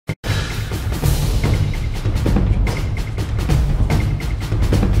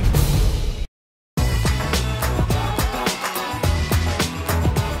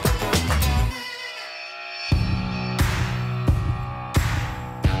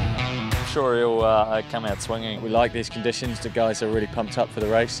sure he'll come out swinging. We like these conditions. The guys are really pumped up for the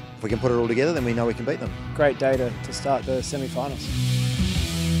race. If we can put it all together, then we know we can beat them. Great day to start the semi-finals.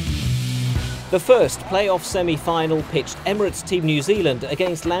 The first playoff semi-final pitched Emirates Team New Zealand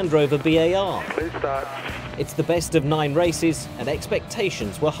against Rover BAR. Please start. It's the best of 9 races and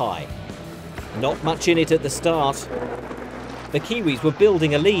expectations were high. Not much in it at the start. The Kiwis were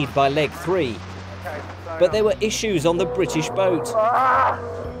building a lead by leg 3. But there were issues on the British boat.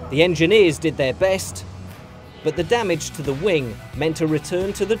 The engineers did their best, but the damage to the wing meant a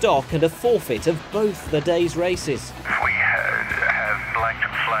return to the dock and a forfeit of both the day's races. We have blanket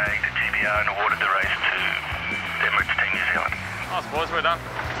flagged GBR and awarded the race to Emirates Team New Zealand. Nice boys, we're done.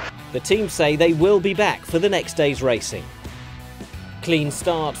 The teams say they will be back for the next day's racing. Clean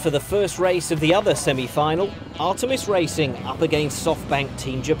start for the first race of the other semi-final, Artemis Racing up against Softbank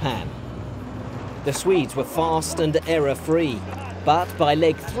Team Japan. The Swedes were fast and error-free, but by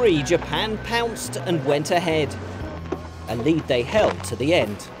leg 3 Japan pounced and went ahead. A lead they held to the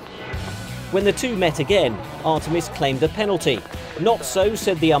end. When the two met again, Artemis claimed a penalty. Not so,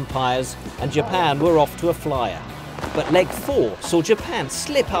 said the umpires, and Japan were off to a flyer. But leg 4 saw Japan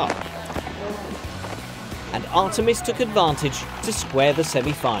slip up. And Artemis took advantage to square the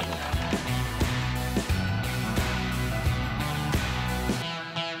semi-final.